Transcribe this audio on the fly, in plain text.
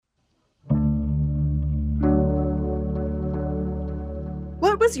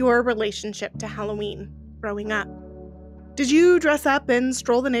was your relationship to Halloween growing up? Did you dress up and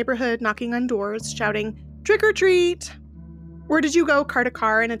stroll the neighborhood knocking on doors, shouting, "Trick or treat"? Or did you go car to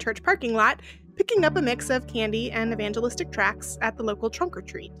car in a church parking lot, picking up a mix of candy and evangelistic tracts at the local trunk or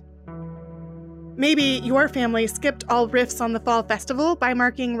treat? Maybe your family skipped all riffs on the fall festival by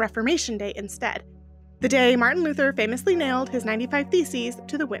marking Reformation Day instead, the day Martin Luther famously nailed his 95 Theses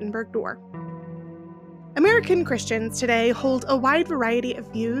to the Wittenberg door. American Christians today hold a wide variety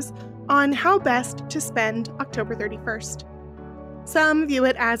of views on how best to spend October 31st. Some view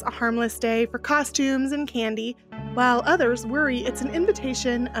it as a harmless day for costumes and candy, while others worry it's an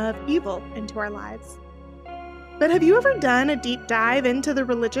invitation of evil into our lives. But have you ever done a deep dive into the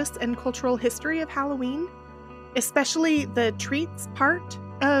religious and cultural history of Halloween, especially the treats part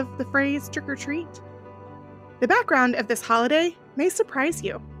of the phrase trick or treat? The background of this holiday may surprise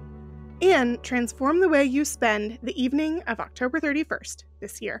you and transform the way you spend the evening of October 31st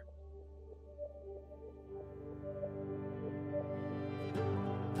this year.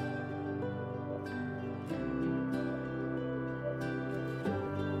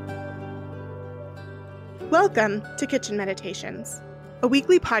 Welcome to Kitchen Meditations, a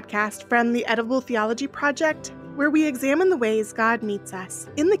weekly podcast from the Edible Theology Project, where we examine the ways God meets us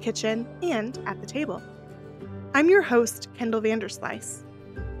in the kitchen and at the table. I'm your host, Kendall Vanderslice.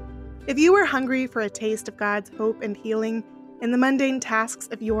 If you are hungry for a taste of God's hope and healing in the mundane tasks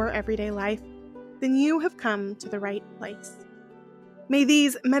of your everyday life, then you have come to the right place. May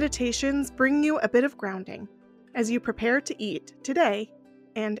these meditations bring you a bit of grounding as you prepare to eat today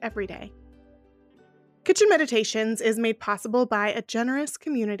and every day. Kitchen Meditations is made possible by a generous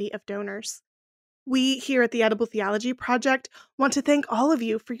community of donors. We here at the Edible Theology Project want to thank all of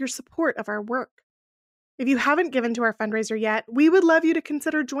you for your support of our work. If you haven't given to our fundraiser yet, we would love you to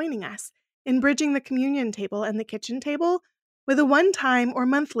consider joining us in bridging the communion table and the kitchen table with a one-time or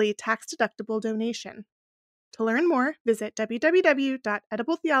monthly tax-deductible donation. To learn more, visit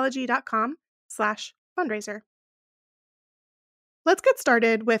www.edibletheology.com/fundraiser. Let's get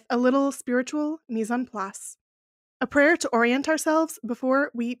started with a little spiritual mise en place, a prayer to orient ourselves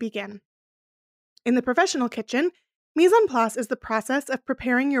before we begin. In the professional kitchen, mise en place is the process of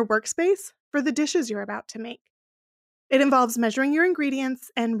preparing your workspace for the dishes you're about to make. It involves measuring your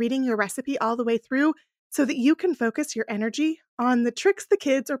ingredients and reading your recipe all the way through so that you can focus your energy on the tricks the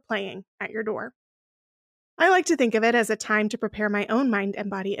kids are playing at your door. I like to think of it as a time to prepare my own mind and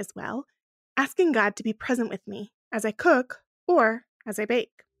body as well, asking God to be present with me as I cook or as I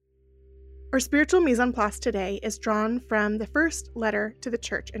bake. Our spiritual mise en place today is drawn from the first letter to the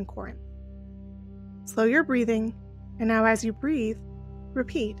church in Corinth. Slow your breathing, and now as you breathe,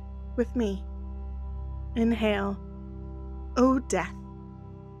 repeat with me. Inhale, O death,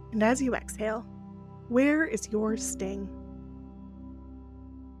 and as you exhale, where is your sting?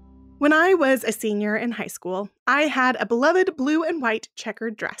 When I was a senior in high school, I had a beloved blue and white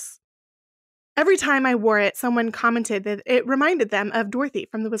checkered dress. Every time I wore it, someone commented that it reminded them of Dorothy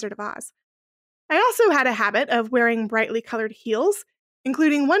from The Wizard of Oz. I also had a habit of wearing brightly colored heels,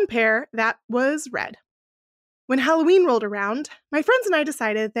 including one pair that was red. When Halloween rolled around, my friends and I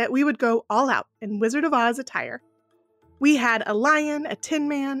decided that we would go all out in Wizard of Oz attire. We had a lion, a tin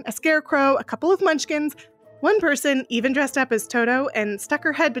man, a scarecrow, a couple of munchkins. One person even dressed up as Toto and stuck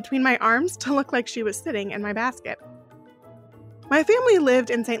her head between my arms to look like she was sitting in my basket. My family lived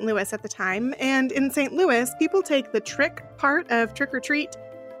in St. Louis at the time, and in St. Louis, people take the trick part of trick or treat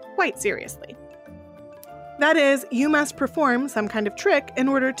quite seriously. That is, you must perform some kind of trick in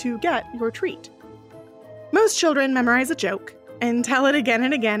order to get your treat. Most children memorize a joke and tell it again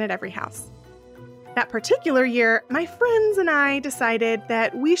and again at every house. That particular year, my friends and I decided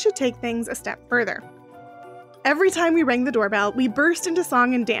that we should take things a step further. Every time we rang the doorbell, we burst into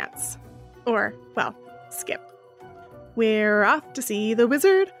song and dance. Or, well, skip. We're off to see the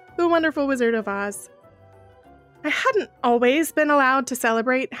wizard, the wonderful Wizard of Oz. I hadn't always been allowed to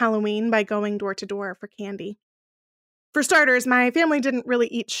celebrate Halloween by going door to door for candy. For starters, my family didn't really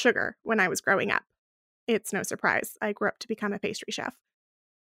eat sugar when I was growing up. It's no surprise, I grew up to become a pastry chef.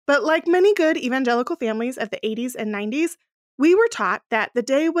 But like many good evangelical families of the 80s and 90s, we were taught that the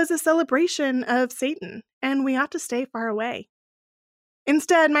day was a celebration of Satan, and we ought to stay far away.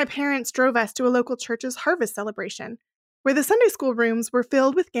 Instead, my parents drove us to a local church's harvest celebration, where the Sunday school rooms were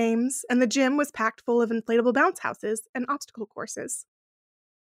filled with games and the gym was packed full of inflatable bounce houses and obstacle courses.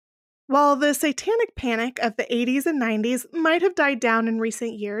 While the satanic panic of the 80s and 90s might have died down in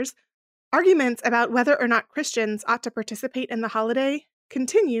recent years, arguments about whether or not Christians ought to participate in the holiday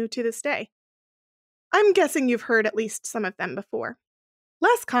continue to this day. I'm guessing you've heard at least some of them before.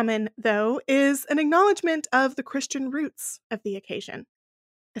 Less common, though, is an acknowledgement of the Christian roots of the occasion.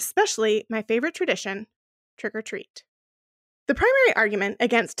 especially my favorite tradition, trick or treat. The primary argument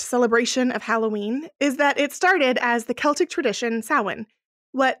against celebration of Halloween is that it started as the Celtic tradition Samhain,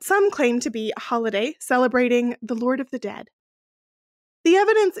 what some claim to be a holiday celebrating the Lord of the Dead. The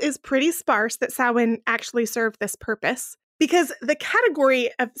evidence is pretty sparse that Samhain actually served this purpose, because the category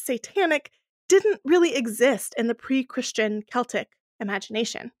of satanic didn't really exist in the pre-Christian Celtic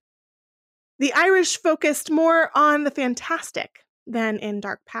imagination. The Irish focused more on the fantastic than in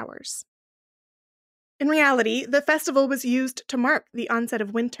dark powers. In reality, the festival was used to mark the onset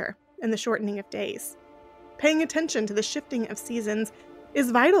of winter and the shortening of days. Paying attention to the shifting of seasons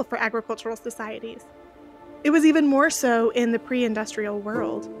is vital for agricultural societies. It was even more so in the pre-industrial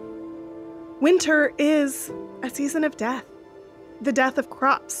world. Winter is a season of death, the death of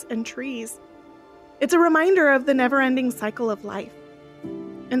crops and trees. It's a reminder of the never-ending cycle of life.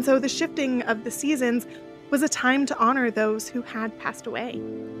 And so the shifting of the seasons was a time to honor those who had passed away.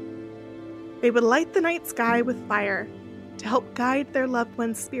 They would light the night sky with fire to help guide their loved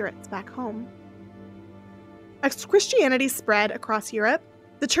ones' spirits back home. As Christianity spread across Europe,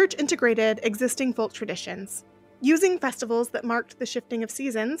 the church integrated existing folk traditions, using festivals that marked the shifting of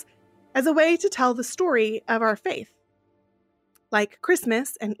seasons as a way to tell the story of our faith. Like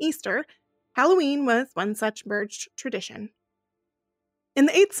Christmas and Easter, Halloween was one such merged tradition. In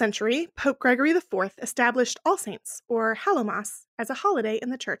the 8th century, Pope Gregory IV established All Saints, or Hallowmas, as a holiday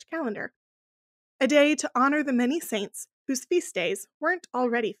in the church calendar, a day to honor the many saints whose feast days weren't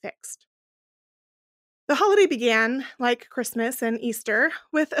already fixed. The holiday began, like Christmas and Easter,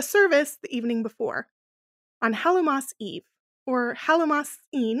 with a service the evening before, on Hallowmas Eve, or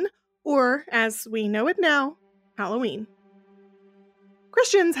Hallowmas-Een, or, as we know it now, Halloween.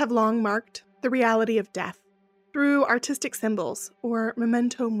 Christians have long marked the reality of death through artistic symbols, or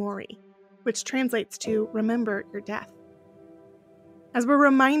memento mori, which translates to remember your death. As we're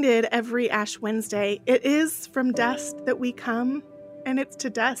reminded every Ash Wednesday, it is from dust that we come, and it's to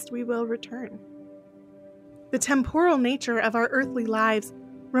dust we will return. The temporal nature of our earthly lives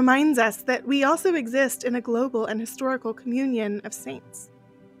reminds us that we also exist in a global and historical communion of saints,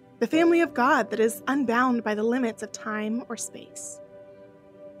 the family of God that is unbound by the limits of time or space.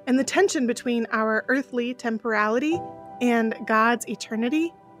 And the tension between our earthly temporality and God's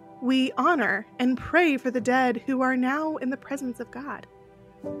eternity, we honor and pray for the dead who are now in the presence of God,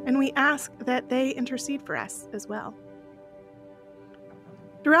 and we ask that they intercede for us as well.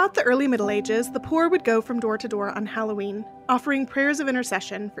 Throughout the early Middle Ages, the poor would go from door to door on Halloween, offering prayers of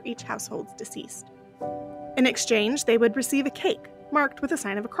intercession for each household's deceased. In exchange, they would receive a cake marked with a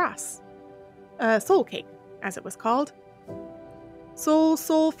sign of a cross. A soul cake, as it was called. "Soul,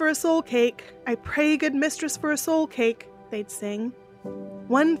 soul for a soul cake, I pray good mistress for a soul cake," they'd sing.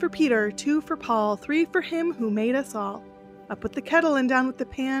 "1 for Peter, 2 for Paul, 3 for him who made us all. Up with the kettle and down with the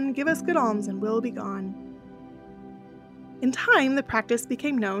pan, give us good alms and we'll be gone." In time, the practice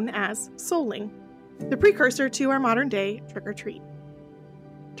became known as souling, the precursor to our modern-day trick-or-treat.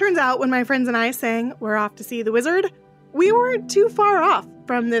 Turns out, when my friends and I sang "We're Off to See the Wizard," we weren't too far off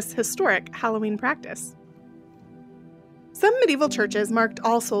from this historic Halloween practice. Some medieval churches marked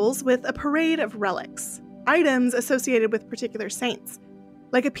All Souls with a parade of relics, items associated with particular saints,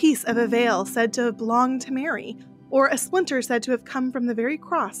 like a piece of a veil said to have belonged to Mary, or a splinter said to have come from the very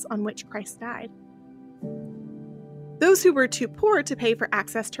cross on which Christ died. Those who were too poor to pay for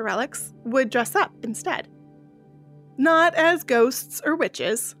access to relics would dress up instead. Not as ghosts or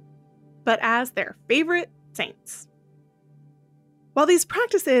witches, but as their favorite saints. While these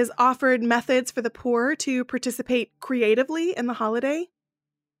practices offered methods for the poor to participate creatively in the holiday,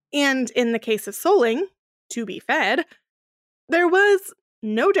 and in the case of souling, to be fed, there was,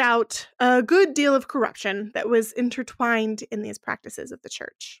 no doubt, a good deal of corruption that was intertwined in these practices of the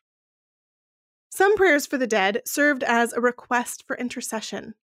church. Some prayers for the dead served as a request for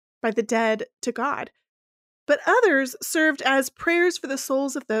intercession by the dead to God, but others served as prayers for the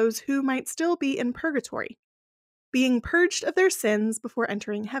souls of those who might still be in purgatory, being purged of their sins before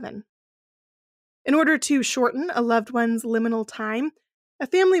entering heaven. In order to shorten a loved one's liminal time, a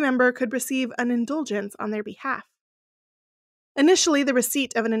family member could receive an indulgence on their behalf. Initially, the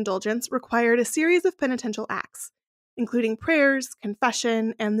receipt of an indulgence required a series of penitential acts, including prayers,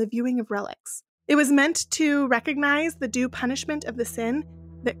 confession, and the viewing of relics. It was meant to recognize the due punishment of the sin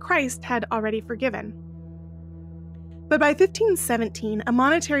that Christ had already forgiven. But by 1517, a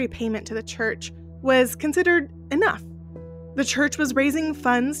monetary payment to the church was considered enough. The church was raising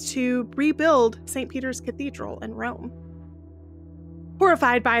funds to rebuild St. Peter's Cathedral in Rome.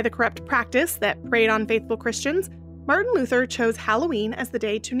 Horrified by the corrupt practice that preyed on faithful Christians, Martin Luther chose Halloween as the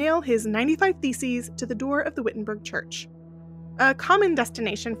day to nail his 95 Theses to the door of the Wittenberg Church. a common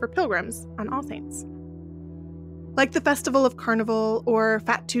destination for pilgrims on All Saints. Like the Festival of Carnival or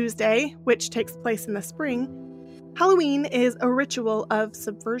Fat Tuesday, which takes place in the spring, Halloween is a ritual of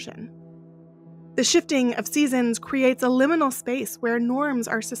subversion. The shifting of seasons creates a liminal space where norms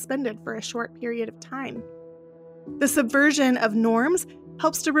are suspended for a short period of time. The subversion of norms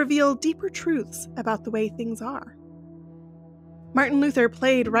helps to reveal deeper truths about the way things are. Martin Luther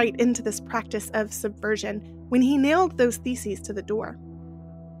played right into this practice of subversion when he nailed those theses to the door.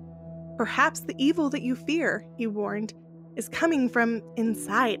 Perhaps the evil that you fear, he warned, is coming from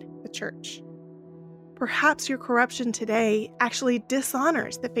inside the church. Perhaps your corruption today actually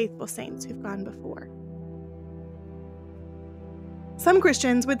dishonors the faithful saints who've gone before. Some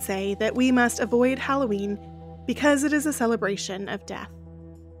Christians would say that we must avoid Halloween because it is a celebration of death.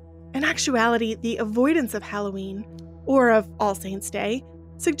 In actuality, the avoidance of Halloween, or of All Saints' Day,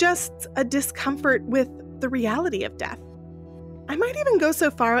 suggests a discomfort with the reality of death. I might even go so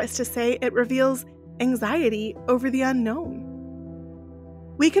far as to say it reveals anxiety over the unknown.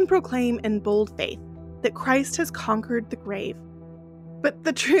 We can proclaim in bold faith that Christ has conquered the grave. But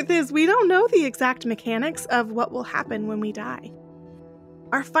the truth is, we don't know the exact mechanics of what will happen when we die.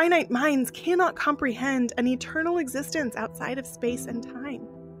 Our finite minds cannot comprehend an eternal existence outside of space and time.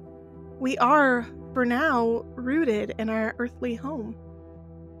 We are, for now, rooted in our earthly home.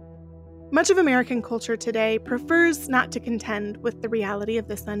 Much of American culture today prefers not to contend with the reality of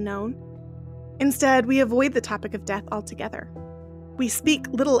this unknown. Instead, we avoid the topic of death altogether. We speak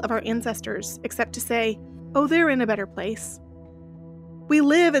little of our ancestors except to say, oh, they're in a better place. We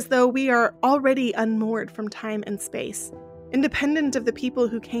live as though we are already unmoored from time and space, independent of the people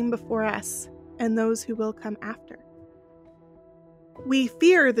who came before us and those who will come after. We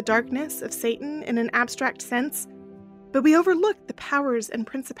fear the darkness of Satan in an abstract sense, but we overlook the powers and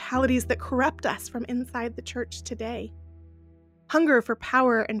principalities that corrupt us from inside the church today. Hunger for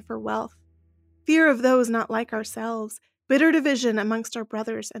power and for wealth, fear of those not like ourselves, bitter division amongst our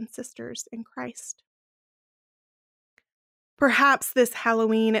brothers and sisters in Christ. Perhaps this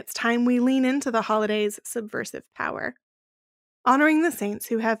Halloween, it's time we lean into the holiday's subversive power, honoring the saints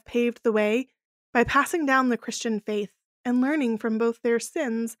who have paved the way by passing down the Christian faith and learning from both their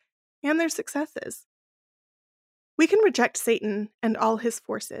sins and their successes. We can reject Satan and all his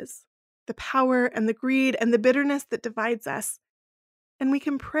forces, the power and the greed and the bitterness that divides us, and we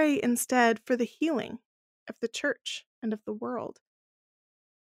can pray instead for the healing of the church and of the world.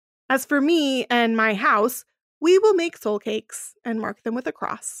 As for me and my house, we will make soul cakes and mark them with a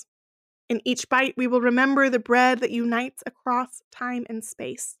cross. In each bite, we will remember the bread that unites across time and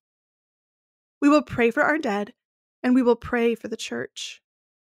space. We will pray for our dead, and we will pray for the church.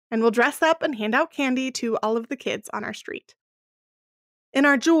 And we'll dress up and hand out candy to all of the kids on our street. In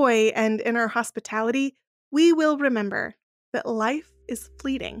our joy and in our hospitality, we will remember that life is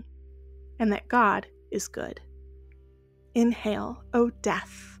fleeting and that God is good. Inhale, O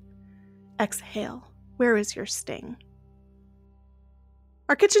death. Exhale, where is your sting?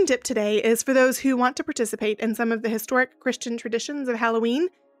 Our kitchen tip today is for those who want to participate in some of the historic Christian traditions of Halloween,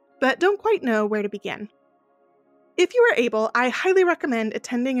 but don't quite know where to begin. If you are able, I highly recommend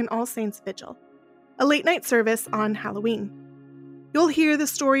attending an All Saints Vigil, a late-night service on Halloween. You'll hear the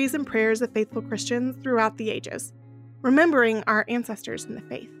stories and prayers of faithful Christians throughout the ages, remembering our ancestors in the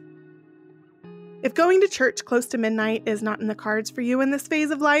faith. If going to church close to midnight is not in the cards for you in this phase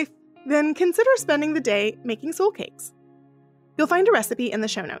of life, then consider spending the day making soul cakes. You'll find a recipe in the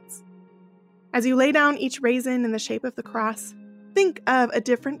show notes. As you lay down each raisin in the shape of the cross, think of a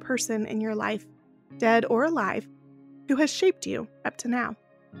different person in your life, dead or alive, who has shaped you up to now.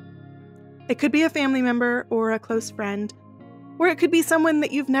 It could be a family member or a close friend, or it could be someone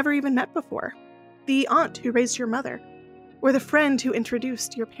that you've never even met before, the aunt who raised your mother, or the friend who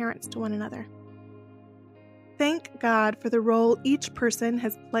introduced your parents to one another. Thank God for the role each person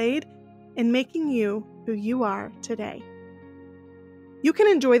has played in making you who you are today. You can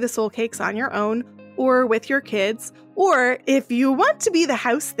enjoy the soul cakes on your own or with your kids, or if you want to be the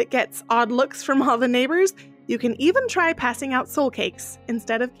house that gets odd looks from all the neighbors, you can even try passing out soul cakes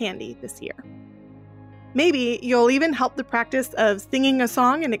instead of candy this year. Maybe you'll even help the practice of singing a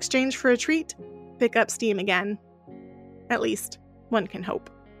song in exchange for a treat pick up steam again. At least, one can hope.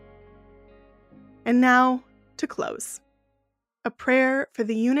 And now, to close, a prayer for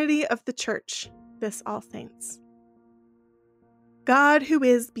the unity of the Church this All Saints. God, who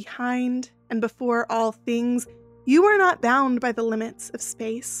is behind and before all things, you are not bound by the limits of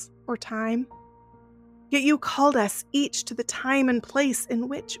space or time. Yet you called us each to the time and place in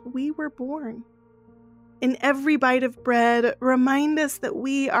which we were born. In every bite of bread, remind us that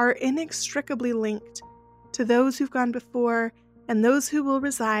we are inextricably linked to those who've gone before and those who will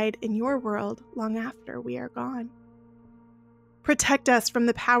reside in your world long after we are gone. Protect us from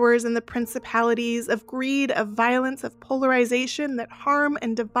the powers and the principalities of greed, of violence, of polarization that harm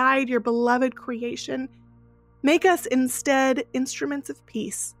and divide your beloved creation. Make us instead instruments of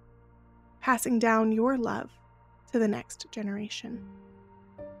peace, passing down your love to the next generation.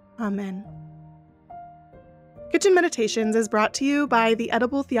 Amen. Kitchen Meditations is brought to you by the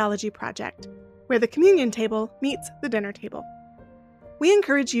Edible Theology Project, where the communion table meets the dinner table. We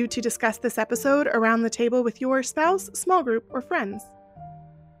encourage you to discuss this episode around the table with your spouse, small group, or friends.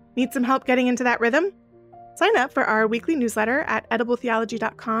 Need some help getting into that rhythm? Sign up for our weekly newsletter at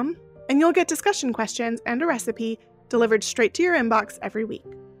edibletheology.com, and you'll get discussion questions and a recipe delivered straight to your inbox every week.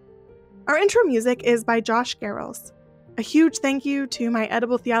 Our intro music is by Josh Garrels. A huge thank you to my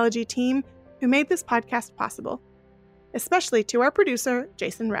Edible Theology team who made this podcast possible, especially to our producer,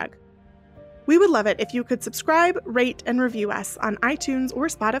 Jason Rugg. We would love it if you could subscribe, rate, and review us on iTunes or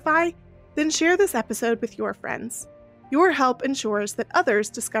Spotify, then share this episode with your friends. Your help ensures that others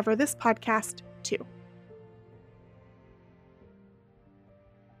discover this podcast too.